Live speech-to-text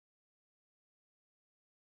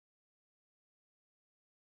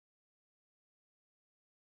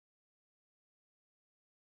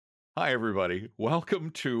Hi, everybody. Welcome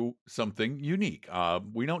to something unique.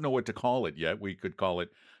 We don't know what to call it yet. We could call it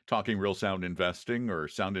Talking Real Sound Investing or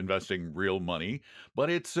Sound Investing Real Money, but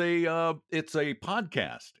it's a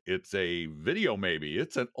podcast. It's a video, maybe.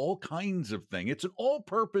 It's an all kinds of thing. It's an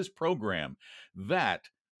all-purpose program that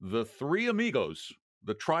the three amigos,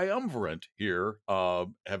 the triumvirate here, are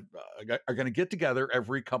going to get together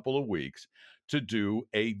every couple of weeks to do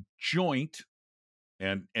a joint.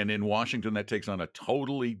 And in Washington, that takes on a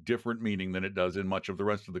totally different meaning than it does in much of the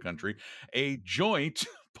rest of the country. A joint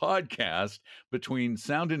podcast between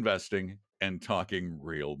Sound Investing and Talking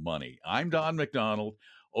Real Money. I'm Don McDonald.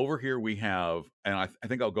 Over here we have, and I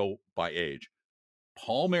think I'll go by age,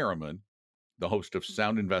 Paul Merriman, the host of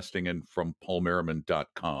Sound Investing and from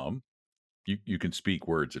paulmerriman.com. You can speak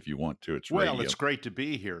words if you want to. It's radio. Well, it's great to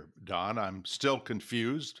be here, Don. I'm still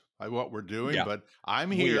confused by what we're doing, Yeah, but I'm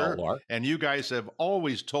we here, all are. and you guys have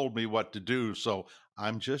always told me what to do, so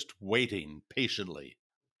I'm just waiting patiently.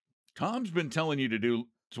 Tom's been telling you to do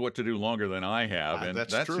what to do longer than I have, and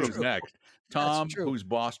That's that's true. who's next. Tom, true. who's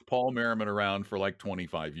bossed Paul Merriman around for like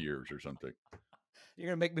 25 years or something. You're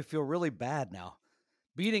going to make me feel really bad now.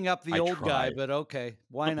 Beating up the I old guy, try. but okay,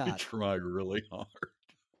 why I not? try really hard.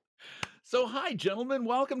 So, hi, gentlemen.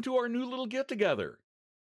 Welcome to our new little get-together.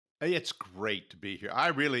 Hey, it's great to be here. I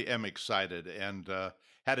really am excited and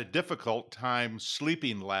had a difficult time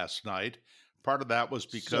sleeping last night. Part of that was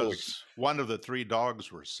because one of the three dogs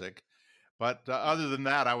were sick. But other than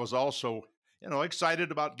that, I was also,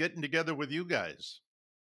 excited about getting together with you guys.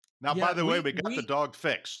 Now, Yeah, by the way, we got the dog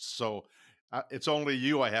fixed, so it's only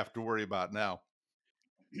you I have to worry about now.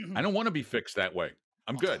 I don't want to be fixed that way.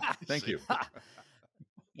 I'm good. Thank you.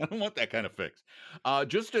 I don't want that kind of fix.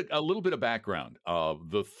 Just a little bit of background.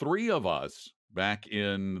 The three of us back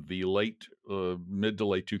in the mid to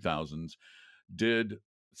late 2000s did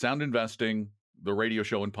Sound Investing, the radio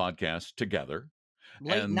show and podcast together.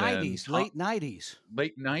 Late And 90s, then late 90s.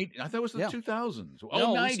 late night. I thought it was the Yeah. 2000s. Oh,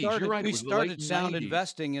 No, 90s. You're right. We It was the started late Sound 90s.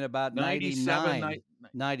 Investing in about 97,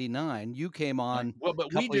 99. You came on well, but a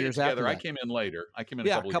we couple did it years after together. I that. came in later. I came in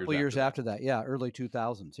Yeah, a couple years after that. Yeah, early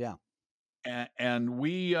 2000s. Yeah. And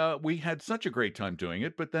we had such a great time doing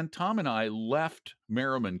it. But then Tom and I left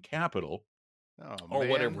Merriman Capital, Oh, or man.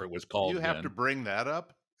 whatever it was called. You have then. to bring that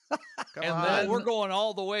up? Come And on. then- We're going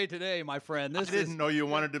all the way today, my friend. I didn't know you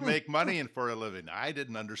wanted to make money and for a living. I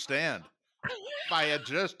didn't understand. If I had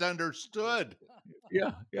just understood.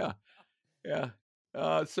 Yeah.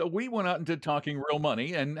 So we went out and did Talking Real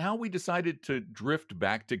Money, and how we decided to drift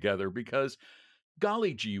back together because,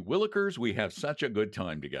 golly gee willikers, we have such a good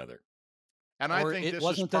time together. And I Or think it this is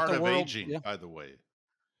wasn't that part the of world- aging, yeah. by the way.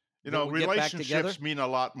 That we get back together? Relationships mean a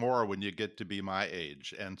lot more when you get to be my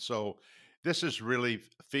age. And so this is really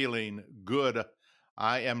feeling good.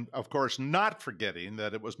 I am, of course, not forgetting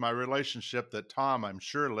that it was my relationship that Tom, I'm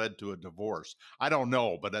sure, led to a divorce. I don't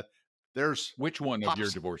know, but there's... Which one of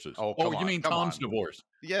your divorces? Oh, come you on, mean come Tom's on. divorce?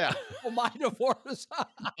 Yeah. Oh, my divorce.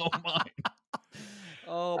 Oh, mine.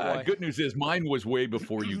 Oh, boy. Good news is mine was way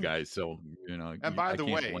before you guys, so And by I the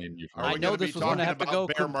can't way, blame you for are I we it. know gonna be this was going to talking have to about go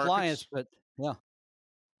bear compliance, markets? but yeah,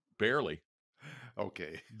 Barely.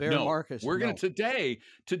 Okay. bear No, markets. we're going no. to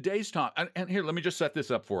today's talk. And here, let me just set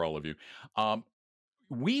this up for all of you.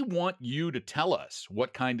 We want you to tell us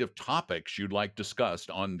what kind of topics you'd like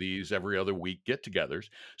discussed on these every other week get-togethers.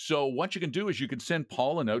 So what you can do is you can send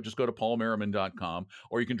Paul a note. Just go to paulmerriman.com,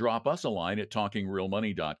 or you can drop us a line at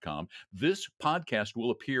talkingrealmoney.com. This podcast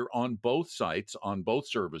will appear on both sites, on both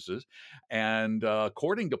services. And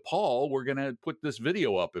according to Paul, we're going to put this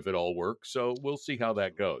video up if it all works. So we'll see how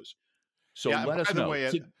that goes. So Yeah, let us by the know.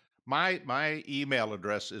 way, my email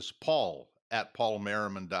address is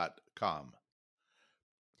paul@paulmerriman.com.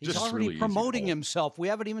 He's Just already really easy, promoting Paul. himself. We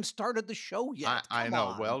haven't even started the show yet. I Come know.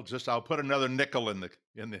 on. Well, I'll put another nickel in the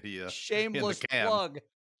Shameless can. plug.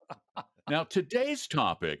 Now, today's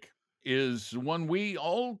topic is one we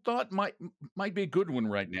all thought might be a good one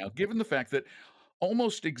right now, given the fact that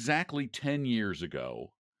almost exactly 10 years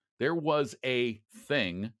ago, there was a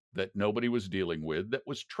thing that nobody was dealing with that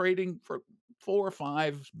was trading for $4 or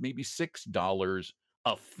 $5, maybe $6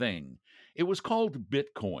 a thing. It was called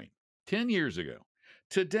Bitcoin 10 years ago.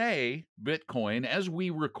 Today, Bitcoin, as we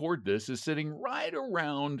record this, is sitting right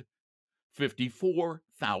around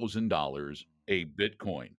 $54,000 a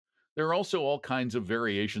Bitcoin. There are also all kinds of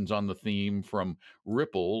variations on the theme, from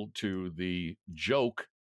Ripple to the joke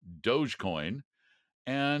Dogecoin.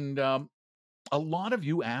 And a lot of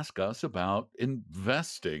you ask us about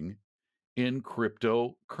investing in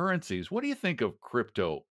cryptocurrencies. What do you think of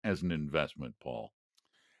crypto as an investment, Paul?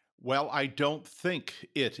 Well, I don't think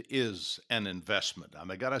it is an investment.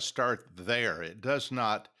 I got to start there. It does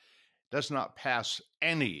not does not pass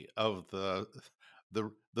any of the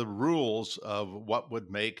rules of what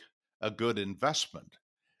would make a good investment.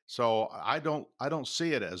 So I don't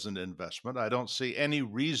see it as an investment. I don't see any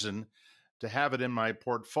reason to have it in my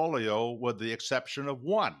portfolio with the exception of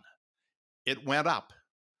one. It went up.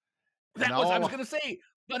 And I was all going to say,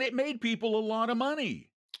 but it made people a lot of money.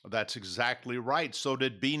 That's exactly right. So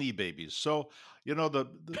did Beanie Babies. So, the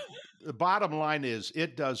bottom line is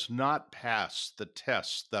it does not pass the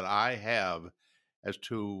test that I have as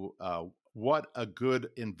to what a good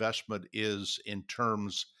investment is in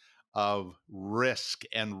terms of risk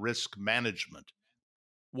and risk management.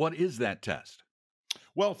 What is that test?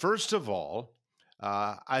 Well, first of all,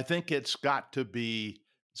 I think it's got to be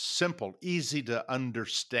simple, easy to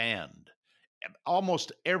understand.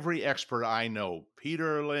 Almost every expert I know,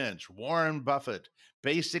 Peter Lynch, Warren Buffett,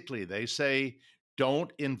 basically they say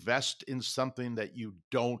don't invest in something that you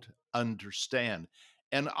don't understand.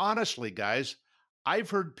 And honestly, guys,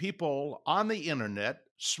 I've heard people on the internet,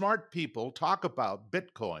 smart people, talk about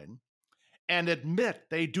Bitcoin and admit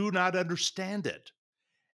they do not understand it.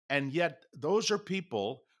 And yet, those are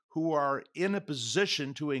people who are in a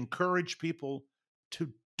position to encourage people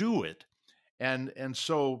to do it. And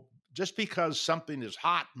so, just because something is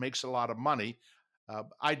hot makes a lot of money.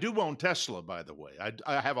 I do own Tesla, by the way.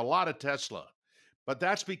 I have a lot of Tesla, but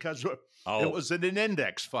that's because it Oh, was in an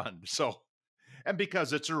index fund. So, and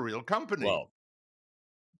because it's a real company. well,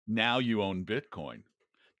 now you own Bitcoin.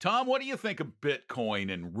 Tom, what do you think of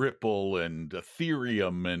Bitcoin and Ripple and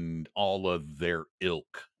Ethereum and all of their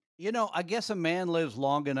ilk? I guess a man lives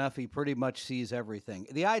long enough, he pretty much sees everything.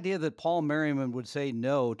 The idea that Paul Merriman would say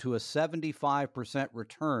no to a 75%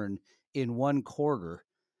 return in one quarter,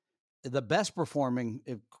 the best performing,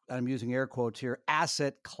 if I'm using air quotes here,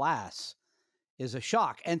 asset class, is a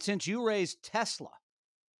shock. And since you raised Tesla,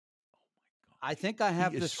 I think I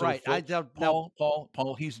have this right.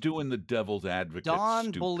 Paul, he's doing the devil's advocate Don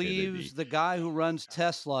stupidity. believes the guy who runs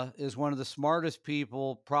Tesla is one of the smartest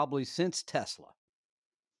people probably since Tesla.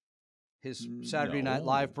 His Saturday Night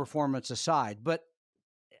Live performance aside. But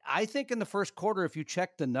I think in the first quarter, if you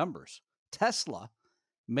check the numbers, Tesla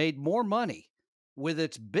made more money with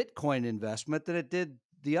its Bitcoin investment than it did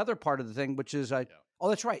the other part of the thing, which is,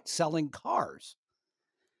 that's right, selling cars.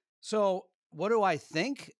 So what do I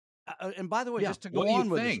think? And by the way, just to go on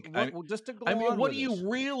with this, just to go on with this. What do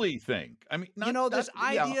you really think? I mean, this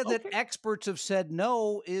idea that experts have said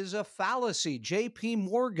no is a fallacy. J.P.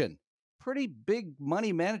 Morgan, pretty big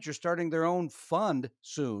money manager, starting their own fund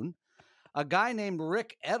soon. A guy named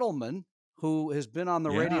Rick Edelman, who has been on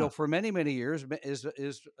the radio for many, many years, is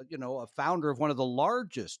a founder of one of the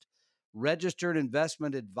largest registered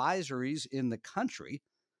investment advisories in the country.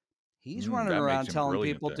 He's running around telling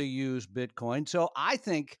people to use Bitcoin. So I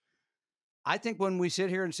think when we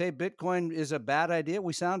sit here and say Bitcoin is a bad idea,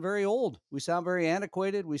 we sound very old. We sound very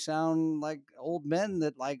antiquated. We sound like old men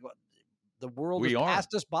that like the world has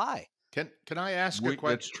passed us by. Can I ask a question?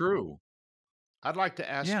 That's true. I'd like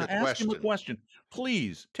to ask a question. Ask him a question.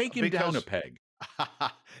 Please, take him down a peg.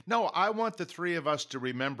 No, I want the three of us to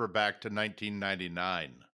remember back to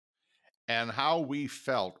 1999 and how we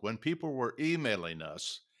felt when people were emailing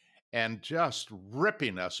us and just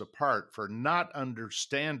ripping us apart for not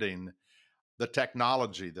understanding the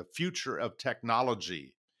technology, the future of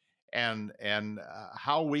technology, and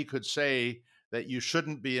how we could say that you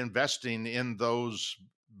shouldn't be investing in those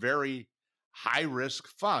very high-risk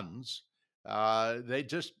funds.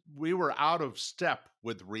 We were out of step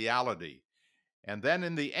with reality. And then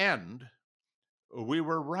in the end, we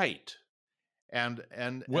were right. And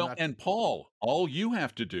Paul, all you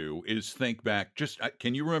have to do is think back.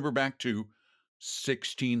 Can you remember back to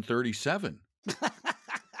 1637?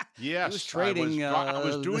 Yes, was trading. I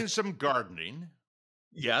was doing some gardening.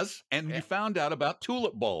 Yes, and you found out about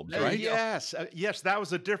tulip bulbs, right? Yes, yes, that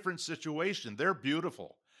was a different situation. They're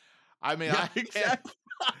beautiful. I mean, exactly.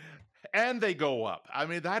 And they go up. I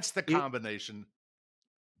mean, that's the combination.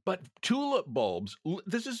 But tulip bulbs,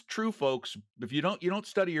 this is true, folks. If you don't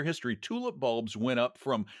study your history, tulip bulbs went up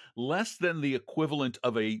from less than the equivalent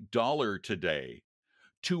of $1 today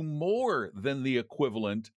to more than the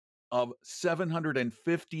equivalent of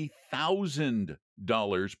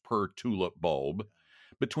 $750,000 per tulip bulb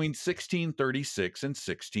between 1636 and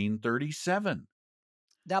 1637.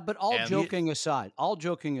 Now, but all joking aside, you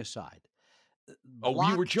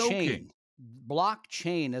were joking.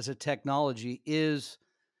 Blockchain as a technology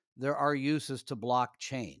there are uses to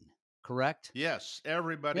blockchain, correct? Yes,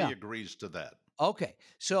 everybody agrees to that. Okay,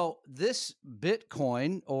 so this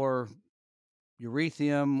Bitcoin or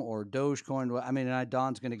Ethereum or Dogecoin, I mean,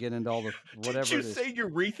 Don's going to get into all the whatever. Did you say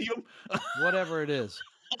Ethereum? Whatever it is.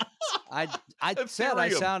 I said I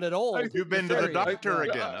Ethereum. sounded old. You've been to the Ethereum. doctor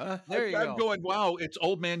Yeah. again, huh? There you I'm go. going, wow, it's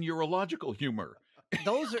old man urological humor.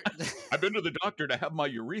 Those are I've been to the doctor to have my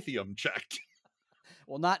urethrium checked.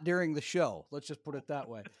 well, not during the show. Let's just put it that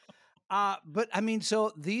way. But I mean,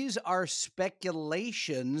 so these are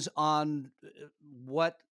speculations on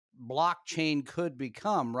what blockchain could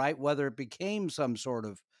become, right? Whether it became some sort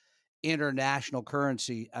of international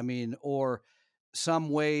currency, I mean, or some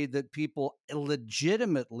way that people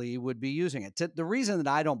legitimately would be using it. The reason that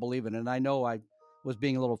I don't believe it, and I know I was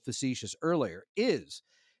being a little facetious earlier, is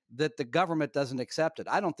that the government doesn't accept it.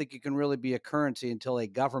 I don't think you can really be a currency until a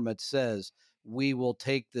government says we will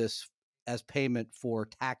take this as payment for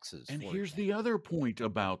taxes. And for here's example. the other point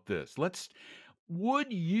about this.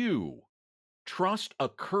 Would you trust a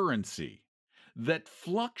currency that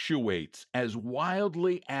fluctuates as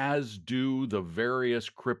wildly as do the various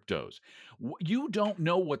cryptos? You don't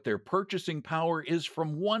know what their purchasing power is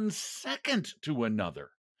from 1 second to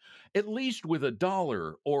another. At least with a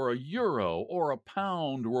dollar or a euro or a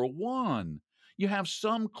pound or a won, you have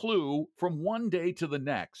some clue from one day to the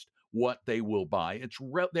next what they will buy.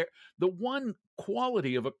 The one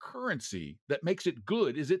quality of a currency that makes it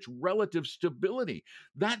good is its relative stability.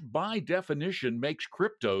 That, by definition, makes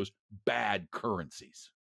cryptos bad currencies.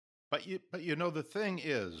 But you know, the thing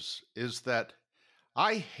is that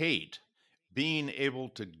I hate being able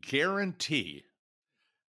to guarantee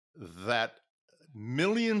that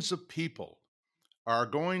millions of people are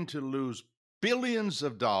going to lose billions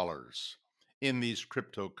of dollars in these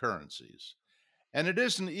cryptocurrencies. And it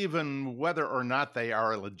isn't even whether or not they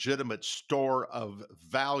are a legitimate store of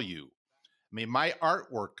value. I mean, my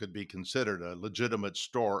artwork could be considered a legitimate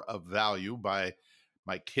store of value by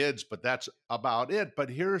my kids, but that's about it. But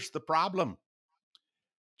here's the problem.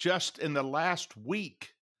 Just in the last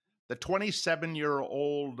week, the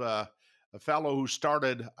 27-year-old fellow who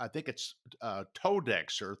started, I think it's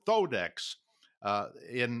Todex or Thodex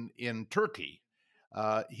in Turkey,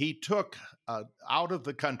 he took out of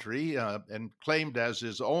the country and claimed as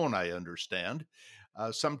his own, I understand,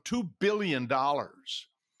 some $2 billion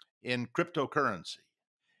in cryptocurrency.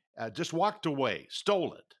 Just walked away,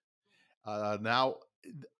 stole it. Now,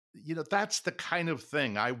 you know, that's the kind of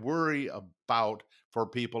thing I worry about for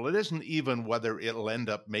people. It isn't even whether it'll end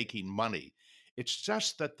up making money. It's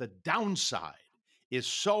just that the downside is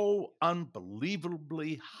so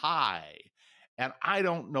unbelievably high. And I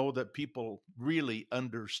don't know that people really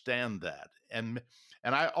understand that. And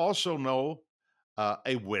I also know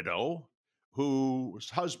a widow whose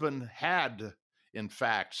husband had, in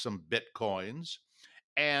fact, some Bitcoins,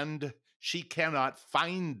 and she cannot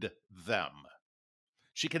find them.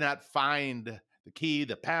 She cannot find the key,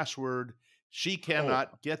 the password. She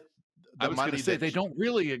cannot get the I was going money to say that they don't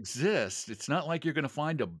really exist. It's not like you're going to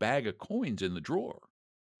find a bag of coins in the drawer.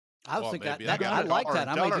 I was well, thinking maybe that, I I gotta like call her that.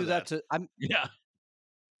 and I tell may her do that to. Yeah.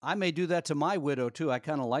 I may do that to my widow too. I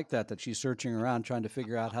kind of like that she's searching around trying to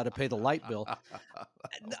figure out how to pay the light bill.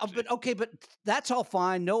 But okay, but that's all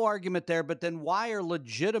fine. No argument there. But then why are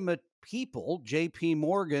legitimate people, J.P.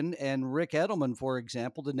 Morgan and Rick Edelman, for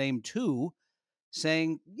example, to name two,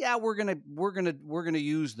 saying, "Yeah, we're gonna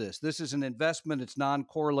use this. This is an investment. It's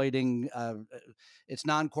non-correlating. It's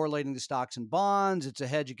non-correlating to stocks and bonds. It's a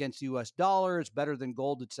hedge against the U.S. dollar. It's better than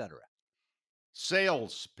gold, etc."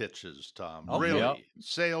 Sales pitches, Tom. Okay. Really, Yep.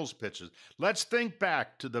 sales pitches. Let's think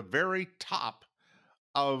back to the very top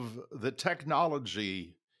of the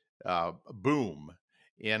technology boom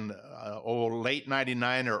in late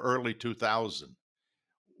 99 or early 2000.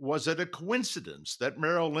 Was it a coincidence that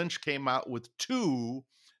Merrill Lynch came out with two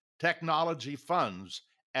technology funds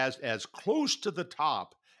as close to the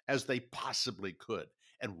top as they possibly could?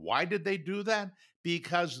 And why did they do that?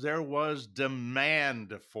 Because there was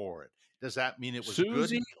demand for it. Does that mean it was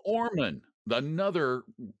Susie good? Orman, another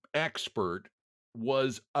expert,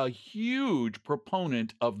 was a huge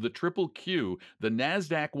proponent of the triple Q, the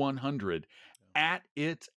NASDAQ 100, at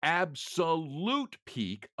its absolute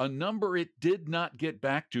peak, a number it did not get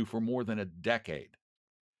back to for more than a decade.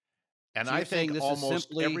 And So I you're saying think this is almost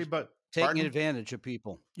simply everybody. taking Pardon? advantage of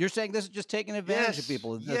people. You're saying this is just taking advantage of Yes,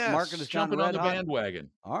 people. The market yes. has gone Jumping on red the hot.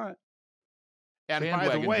 bandwagon. All right. And by the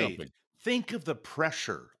Bandwagon way, jumping. think of the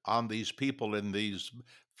pressure on these people in these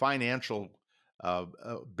financial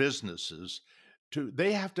businesses.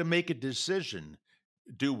 They have to make a decision.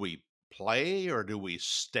 Do we play or do we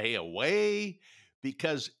stay away?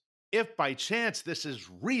 Because if by chance this is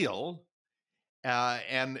real,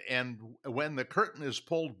 and when the curtain is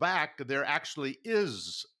pulled back, there actually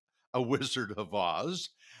is a Wizard of Oz,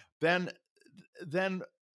 then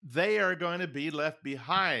they are going to be left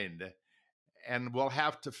behind and will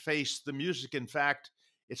have to face the music. In fact,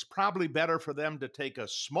 it's probably better for them to take a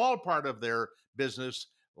small part of their business.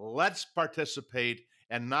 Let's participate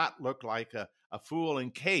and not look like a fool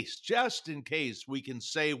just in case we can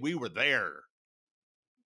say we were there.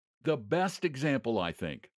 The best example, I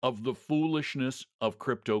think, of the foolishness of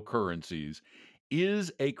cryptocurrencies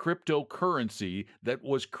is a cryptocurrency that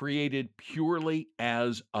was created purely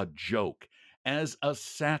as a joke, as a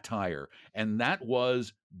satire, and that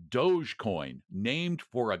was Dogecoin, named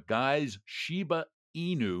for a guy's Shiba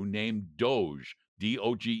Inu named Doge.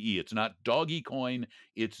 Doge. It's not doggy coin,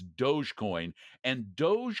 it's Dogecoin. And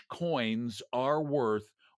Doge coins are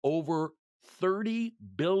worth over $30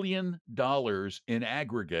 billion in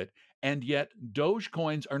aggregate, and yet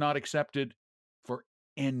Dogecoins are not accepted for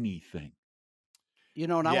anything.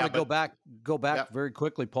 And I Yeah, want to but go back yep. very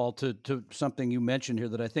quickly, Paul, to something you mentioned here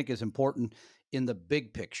that I think is important in the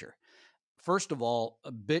big picture. First of all,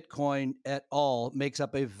 Bitcoin at all makes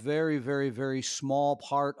up a very, very, very small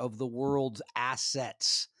part of the world's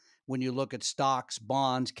assets. When you look at stocks,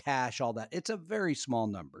 bonds, cash, all that, it's a very small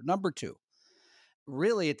number. Number two,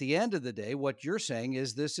 really, at the end of the day, what you're saying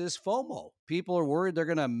is this is FOMO. People are worried they're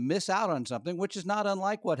going to miss out on something, which is not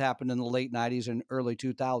unlike what happened in the late 90s and early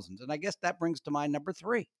 2000s. And I guess that brings to mind number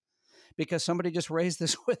three, because somebody just raised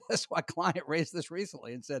this with us. My client raised this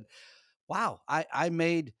recently and said, wow, I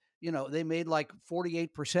made, they made like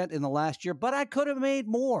 48% in the last year, but I could have made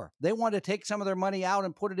more. They want to take some of their money out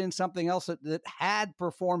and put it in something else that had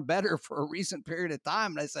performed better for a recent period of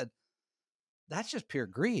time. And I said, that's just pure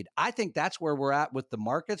greed. I think that's where we're at with the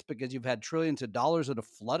markets, because you've had trillions of dollars that have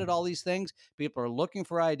flooded all these things. People are looking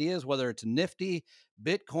for ideas, whether it's Nifty,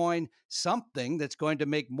 Bitcoin, something that's going to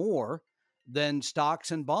make more than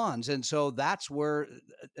stocks and bonds. And so that's where,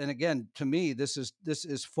 and again, to me, this is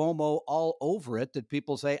FOMO all over it, that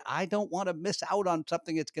people say, I don't want to miss out on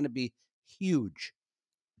something that's going to be huge.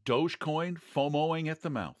 Dogecoin FOMOing at the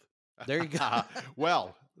mouth. There you go.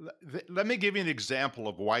 Well, let me give you an example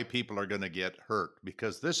of why people are going to get hurt,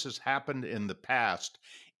 because this has happened in the past,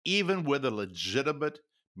 even with a legitimate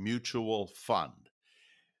mutual fund.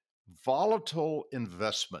 Volatile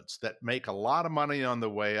investments that make a lot of money on the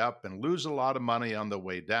way up and lose a lot of money on the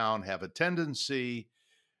way down have a tendency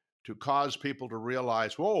to cause people to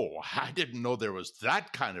realize, whoa, I didn't know there was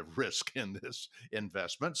that kind of risk in this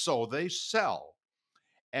investment. So they sell.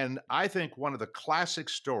 And I think one of the classic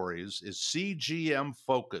stories is CGM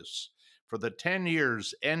Focus for the 10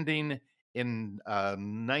 years ending in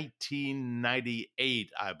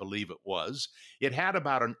 1998, I believe it was. It had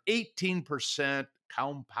about an 18%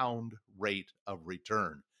 compound rate of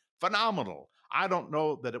return. Phenomenal. I don't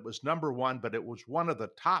know that it was number one, but it was one of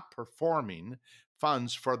the top performing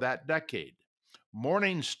funds for that decade.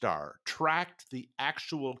 Morningstar tracked the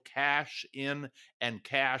actual cash in and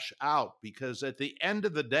cash out, because at the end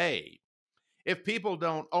of the day, if people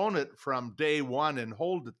don't own it from day one and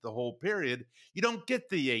hold it the whole period, you don't get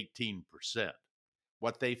the 18%.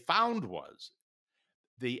 What they found was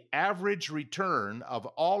the average return of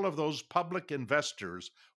all of those public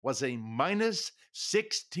investors was a minus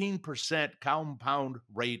 16% compound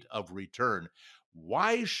rate of return.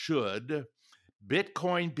 Why should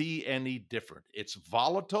Bitcoin be any different? It's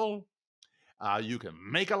volatile. You can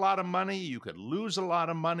make a lot of money. You could lose a lot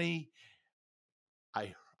of money.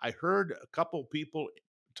 I heard a couple people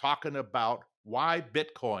talking about why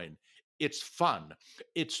Bitcoin. It's fun.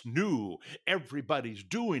 It's new. Everybody's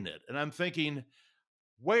doing it. And I'm thinking,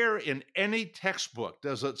 where in any textbook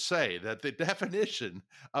does it say that the definition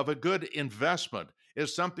of a good investment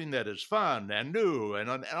is something that is fun and new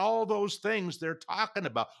and all those things they're talking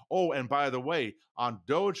about? Oh, and by the way, on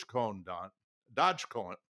Dogecoin,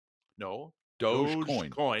 no, Dogecoin.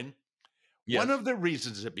 Dogecoin, one Yes. of the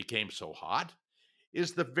reasons it became so hot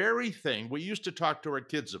is the very thing we used to talk to our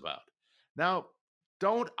kids about. Now,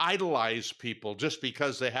 don't idolize people just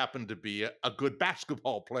because they happen to be a good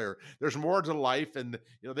basketball player. There's more to life, and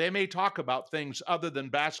they may talk about things other than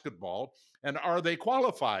basketball. And are they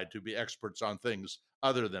qualified to be experts on things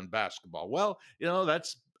other than basketball? Well,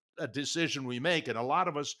 that's a decision we make, and a lot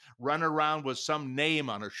of us run around with some name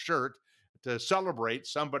on a shirt to celebrate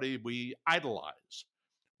somebody we idolize.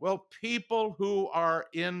 Well, people who are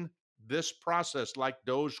in this process, like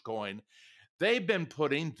Dogecoin, they've been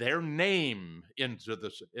putting their name into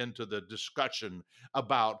the discussion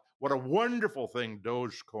about what a wonderful thing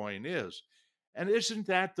Dogecoin is. And isn't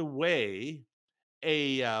that the way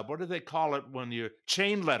what do they call it when your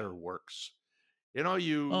chain letter works? Oh,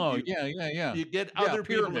 You yeah. you get Yeah, other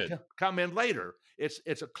people pyramid. to come in later. It's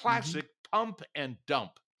a Mhm. classic pump and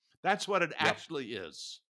dump. That's what it Yep. actually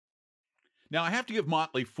is. Now, I have to give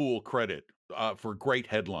Motley Fool credit. for great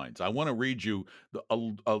headlines. I want to read you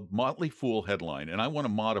a Motley Fool headline, and I want to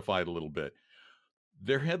modify it a little bit.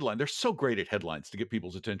 Their headline, they're so great at headlines to get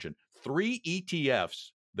people's attention. 3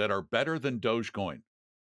 ETFs that are better than Dogecoin.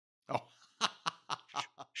 Oh.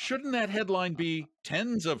 Shouldn't that headline be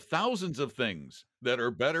tens of thousands of things that are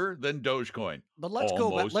better than Dogecoin? But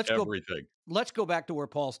Almost everything. Let's go back to where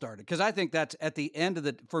Paul started, because I think that's at the end of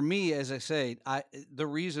for me, as I say, the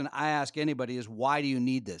reason I ask anybody is, why do you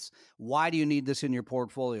need this? Why do you need this in your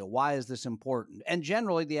portfolio? Why is this important? And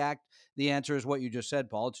generally the answer is what you just said,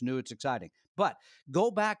 Paul. It's new, it's exciting. But go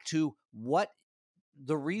back to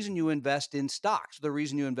the reason you invest in stocks. The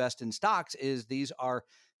reason you invest in stocks is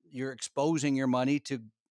you're exposing your money to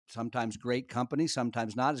sometimes great companies,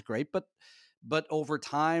 sometimes not as great, but over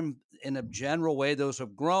time, in a general way, those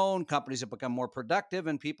have grown, companies have become more productive,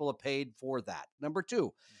 and people have paid for that. Number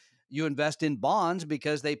two, you invest in bonds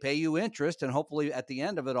because they pay you interest, and hopefully at the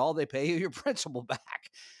end of it all, they pay you your principal back.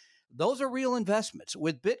 Those are real investments.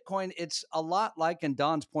 With Bitcoin, it's a lot like, and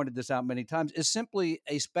Don's pointed this out many times, is simply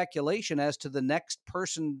a speculation as to the next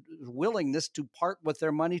person's willingness to part with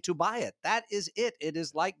their money to buy it. That is it. It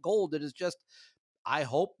is like gold. It is just, I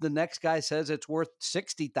hope the next guy says it's worth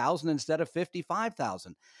 60,000 instead of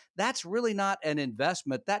 55,000. That's really not an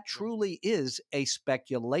investment. That truly is a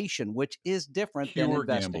speculation, which is different than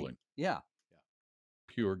investing. Gambling. Yeah.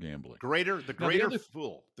 Pure gambling. The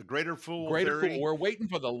greater fool theory. We're waiting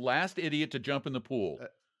for the last idiot to jump in the pool.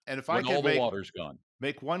 And if when I can all the water's gone.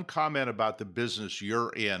 Make one comment about the business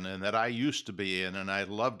you're in and that I used to be in, and I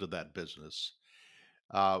loved that business.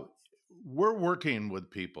 We're working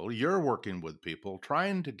with people, you're working with people,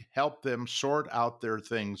 trying to help them sort out their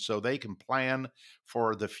things so they can plan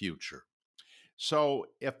for the future. So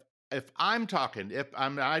if I'm talking,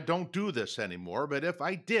 I don't do this anymore, but if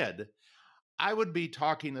I did, I would be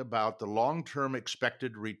talking about the long-term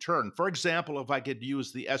expected return. For example, if I could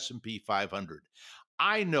use the S&P 500,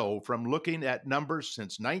 I know from looking at numbers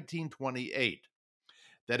since 1928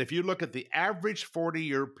 that if you look at the average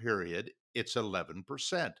 40-year period, it's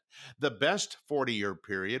 11%. The best 40-year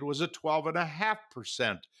period was a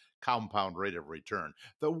 12.5% compound rate of return.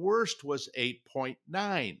 The worst was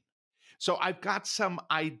 8.9. So I've got some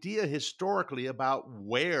idea historically about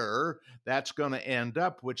where that's going to end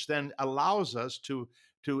up, which then allows us to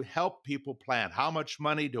help people plan. How much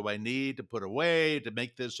money do I need to put away to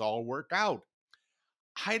make this all work out?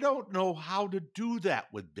 I don't know how to do that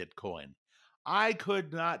with Bitcoin. I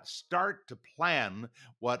could not start to plan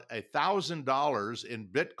what $1,000 in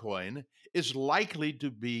Bitcoin is likely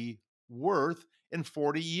to be worth in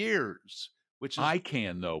 40 years, which is... I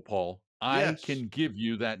can, though, Paul. I can give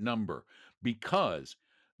you that number because,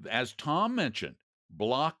 as Tom mentioned,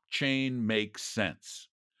 blockchain makes sense.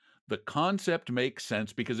 The concept makes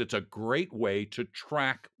sense because it's a great way to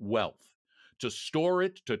track wealth, to store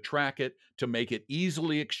it, to track it, to make it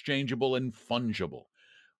easily exchangeable and fungible.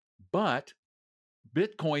 But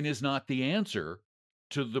Bitcoin is not the answer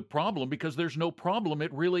to the problem because there's no problem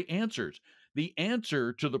it really answers. The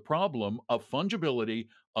answer to the problem of fungibility,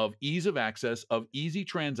 of ease of access, of easy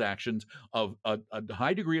transactions, of a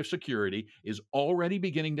high degree of security is already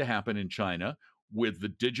beginning to happen in China with the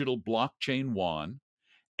digital blockchain yuan.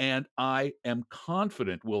 And I am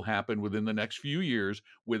confident will happen within the next few years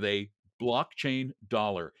with a blockchain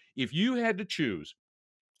dollar. If you had to choose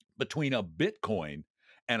between a Bitcoin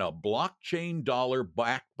and a blockchain dollar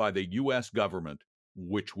backed by the U.S. government,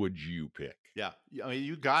 which would you pick? Yeah, I mean,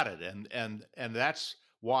 you got it. And that's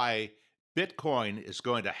why Bitcoin is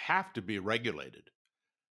going to have to be regulated.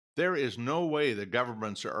 There is no way the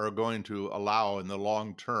governments are going to allow in the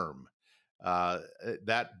long term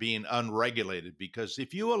that being unregulated, because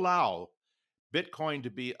if you allow Bitcoin to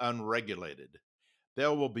be unregulated,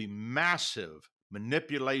 there will be massive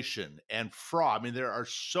manipulation and fraud. I mean, there are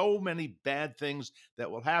so many bad things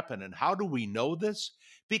that will happen. And how do we know this?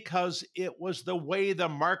 Because it was the way the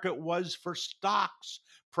market was for stocks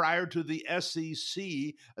prior to the SEC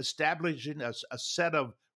establishing a set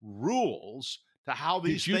of rules to how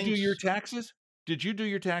these things... Did you do your taxes? Did you do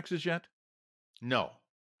your taxes yet? No.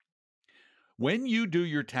 When you do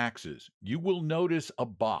your taxes, you will notice a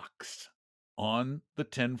box on the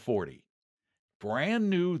 1040. Brand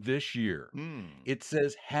new this year. It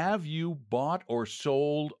says, have you bought or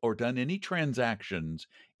sold or done any transactions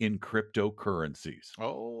in cryptocurrencies?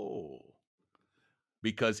 Oh.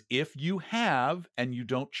 Because if you have and you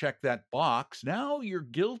don't check that box, now you're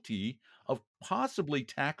guilty of possibly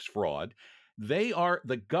tax fraud.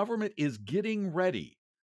 The government is getting ready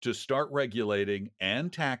to start regulating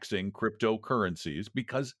and taxing cryptocurrencies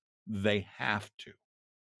because they have to.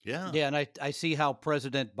 Yeah, and I see how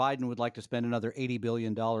President Biden would like to spend another $80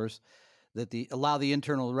 billion allow the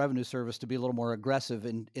Internal Revenue Service to be a little more aggressive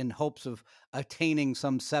in hopes of attaining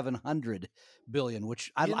some 700 billion, which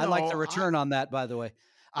You I like the know, return on that, by the way.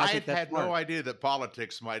 I I think that's had no smart. idea that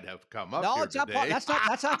politics might have come up No, here it's not. today.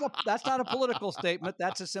 That's not a political statement.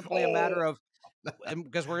 That's simply a Oh, matter of,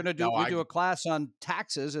 because no, we do a class on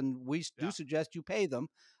taxes, and do yeah. suggest you pay them.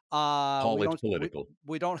 Paul, it's political.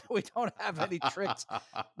 We don't we don't have any tricks.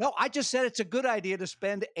 No, I just said it's a good idea to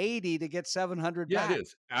spend 80 to get 700 Yeah, it back.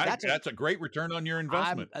 is. That's a That's a great return on your I'm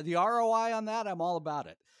investment. the ROI on that. I'm all about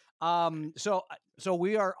it. So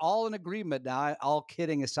we are all in agreement now. All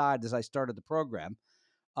kidding aside, as I started the program,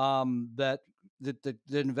 that the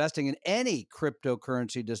investing in any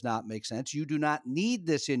cryptocurrency does not make sense. You do not need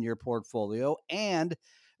this in your portfolio, and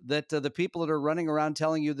that the people that are running around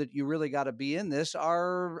telling you that you really got to be in this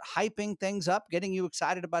are hyping things up, getting you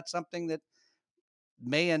excited about something that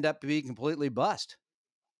may end up being completely bust.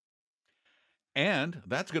 And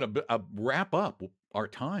that's going to wrap up our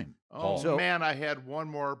time, Oh Paul. So, man, I had one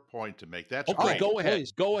more point to make. That's Okay, great. go ahead.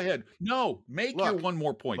 please. Go ahead. No, make your Look, one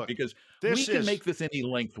more point look, because we this can is make this any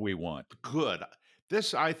length we want. good.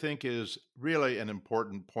 This, I think, is really an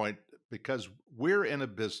important point because we're in a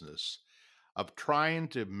business of trying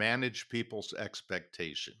to manage people's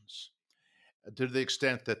expectations to the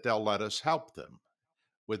extent that they'll let us help them.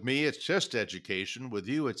 With me, it's just education. With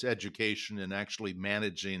you, it's education in actually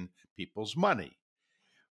managing people's money.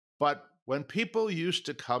 But when people used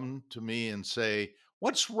to come to me and say,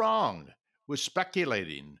 "What's wrong with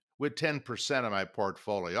speculating with 10% of my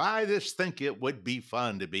portfolio? I just think it would be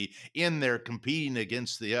fun to be in there competing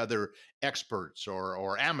against the other experts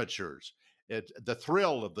or amateurs, the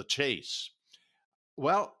thrill of the chase."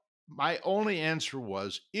 Well, my only answer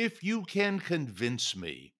was, if you can convince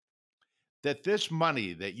me that this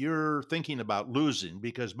money that you're thinking about losing,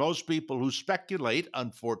 because most people who speculate,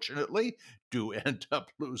 unfortunately, do end up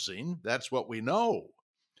losing. That's what we know.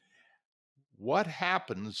 What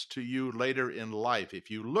happens to you later in life if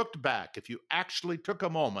you looked back, if you actually took a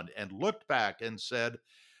moment and looked back and said,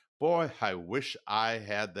 boy, I wish I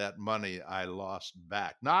had that money I lost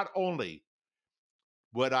back? Not only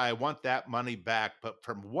would I want that money back, but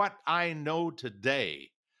from what I know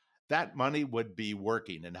today, that money would be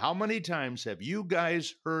working. And how many times have you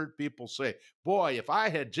guys heard people say, boy, if I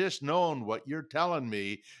had just known what you're telling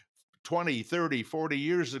me 20, 30, 40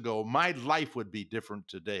 years ago, my life would be different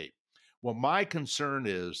today? Well, my concern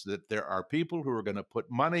is that there are people who are going to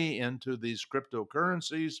put money into these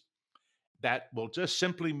cryptocurrencies that will just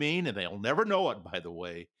simply mean, and they'll never know it, by the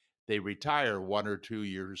way, they retire 1 or 2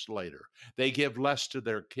 years later. They give less to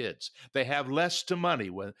their kids. They have less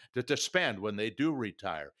to spend when they do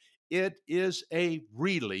retire. It is a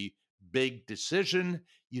really big decision.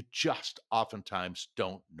 You just oftentimes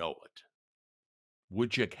don't know it.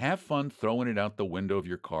 Would you have fun throwing it out the window of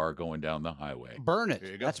your car going down the highway? Burn There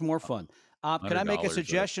it. you go. That's more fun. Can I make a $100 at a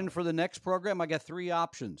suggestion time. for the next program? I got 3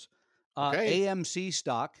 options. Okay. AMC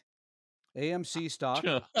stock, AMC stock,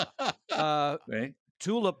 uh, Okay.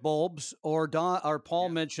 tulip bulbs, or Paul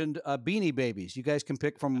Yeah. mentioned Beanie Babies. You guys can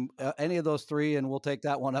pick from any of those 3, and we'll take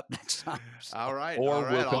that one up next time. All So, right. Or All we'll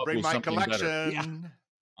right. come I'll up bring with my something better. yeah. collection.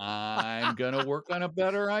 I'm going to work on a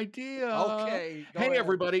better idea. Okay. Go Hey, ahead.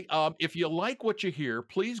 everybody. If you like what you hear,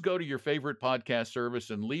 please go to your favorite podcast service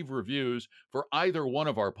and leave reviews for either one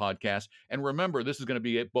of our podcasts. And remember, this is going to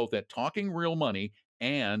be both at Talking Real Money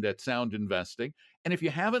and at Sound Investing. And if you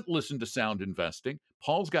haven't listened to Sound Investing,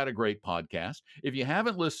 Paul's got a great podcast. If you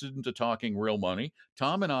haven't listened to Talking Real Money,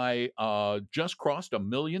 Tom and I just crossed 1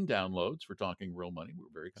 million downloads for Talking Real Money. We're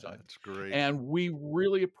very excited. That's great. And we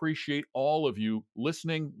really appreciate all of you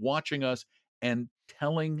listening, watching us, and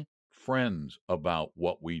telling friends about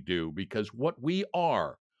what we do, because what we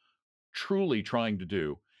are truly trying to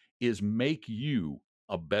do is make you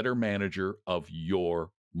a better manager of your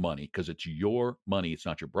money, because it's your money. It's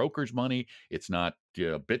not your broker's money. It's not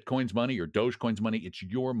Bitcoin's money or Dogecoin's money. It's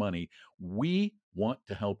your money. We want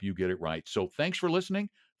to help you get it right. So thanks for listening.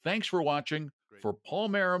 Thanks for watching. Great. For Paul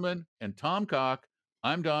Merriman and Tom Cock,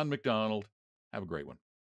 I'm Don McDonald. Have a great one.